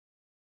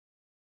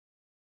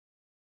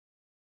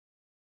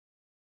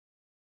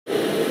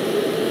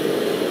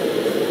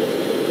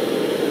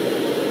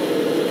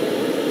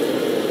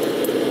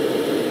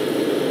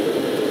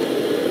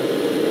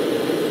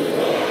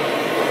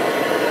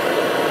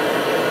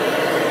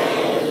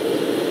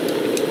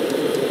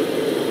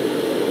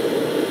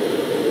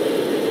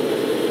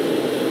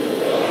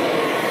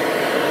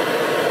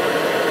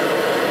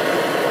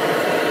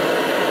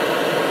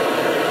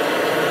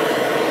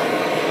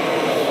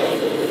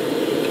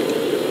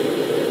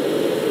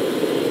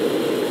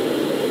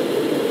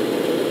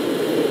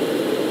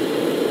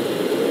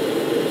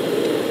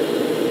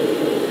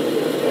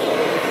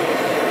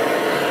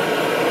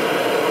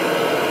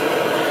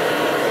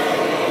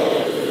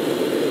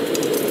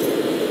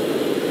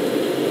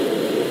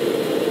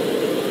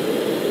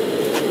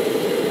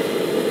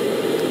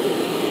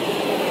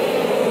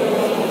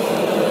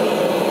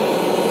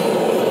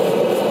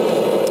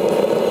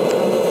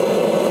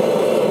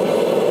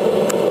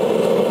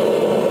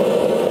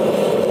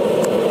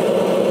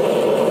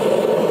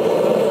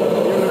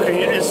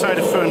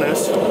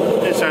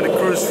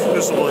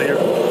crucible here.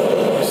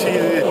 You see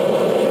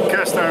the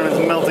cast iron is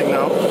melting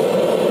now.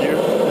 Here,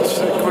 it's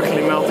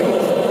quickly melting.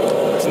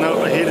 It's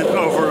now heated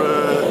over.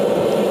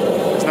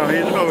 It's now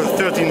heated over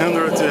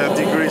 1300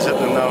 degrees at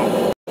the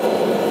now.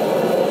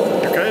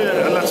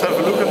 Okay, let's have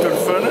a look into the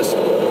furnace.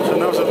 So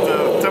now it's at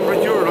the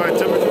temperature, right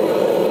temperature,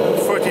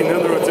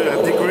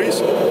 1400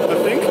 degrees, I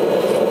think.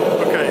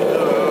 Okay,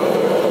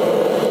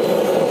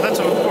 let's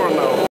have a pour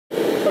now.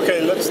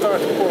 Okay, let's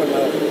start the pour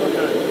now.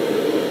 Okay.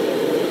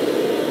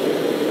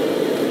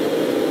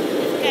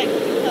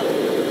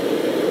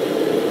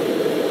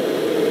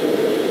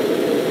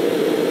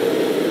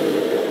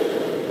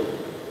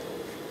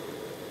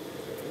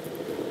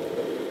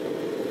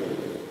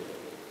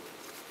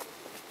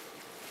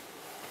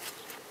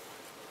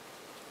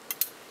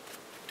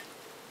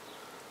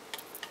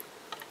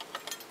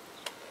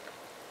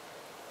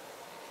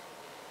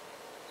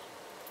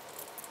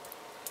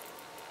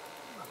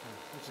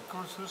 It's a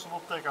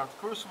crucible, take out the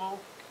crucible,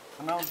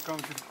 and now it's going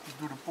to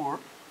do the pour.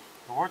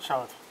 Watch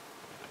out.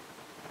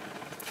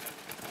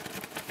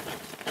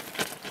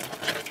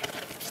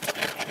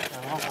 And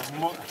a lot of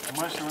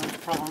moisture in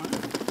it probably.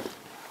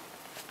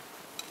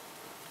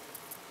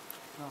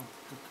 Now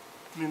to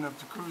clean up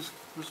the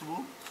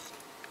crucible,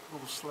 all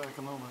the slag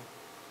and all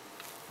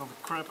the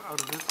crap out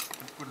of it,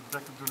 and put it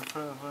back into the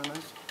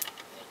furnace,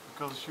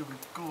 because it should be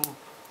cool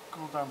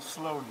down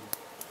slowly.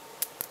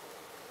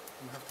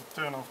 You have to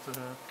turn off the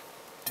vent.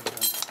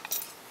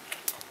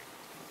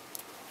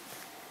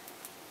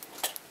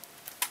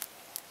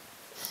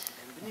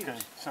 Okay,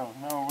 so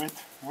now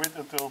wait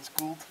until it's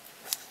cooled.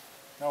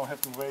 Now I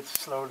have to wait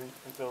slowly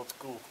until it's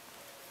cooled.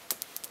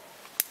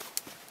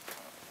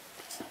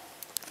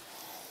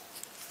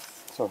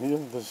 So here,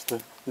 this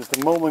is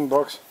the molding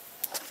box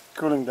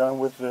cooling down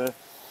with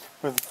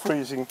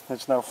freezing.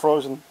 It's now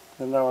frozen,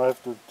 and now I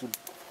have to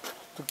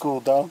cool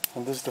down.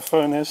 And this is the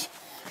furnace.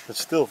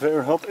 It's still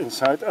very hot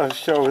inside. I'll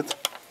show it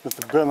with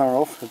the burner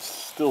off. It's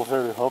still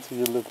very hot.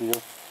 Here, look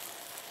here.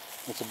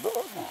 It's a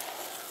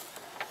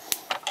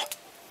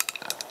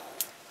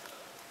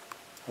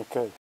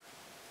okay.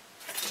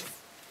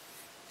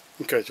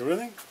 Okay, it's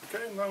running.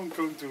 Okay, now I'm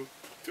going to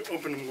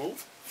open the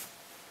mold.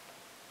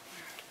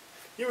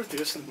 Here it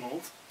is, the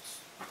mold.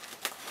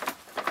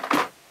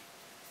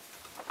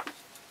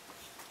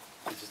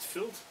 Is it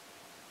filled?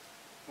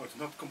 Oh, it's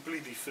not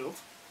completely filled.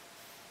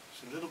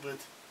 It's a little bit.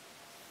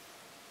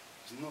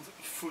 It's not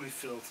fully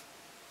filled.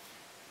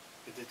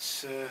 But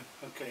it's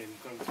okay. I'm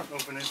going to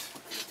open it.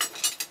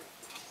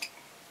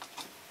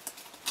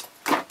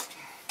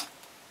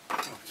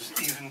 Oh,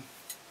 just even.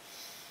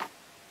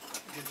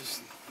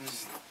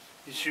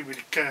 This should be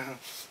the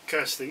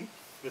casting,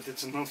 but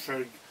it's not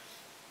very.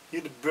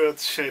 Here the bird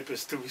shape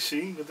is to be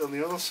seen, but on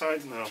the other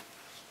side, no.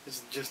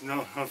 It's just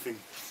nothing.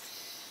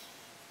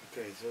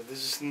 Okay, so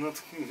this is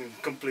not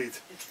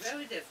complete. It's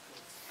very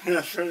difficult.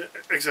 Yeah,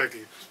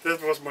 exactly.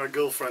 That was my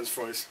girlfriend's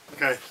voice.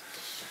 Okay,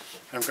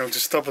 I'm going to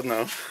stop it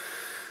now.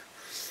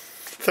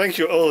 Thank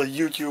you all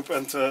YouTube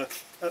and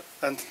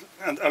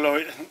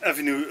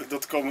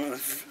alloyavenue.com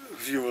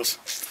viewers.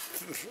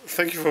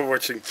 Thank you for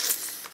watching.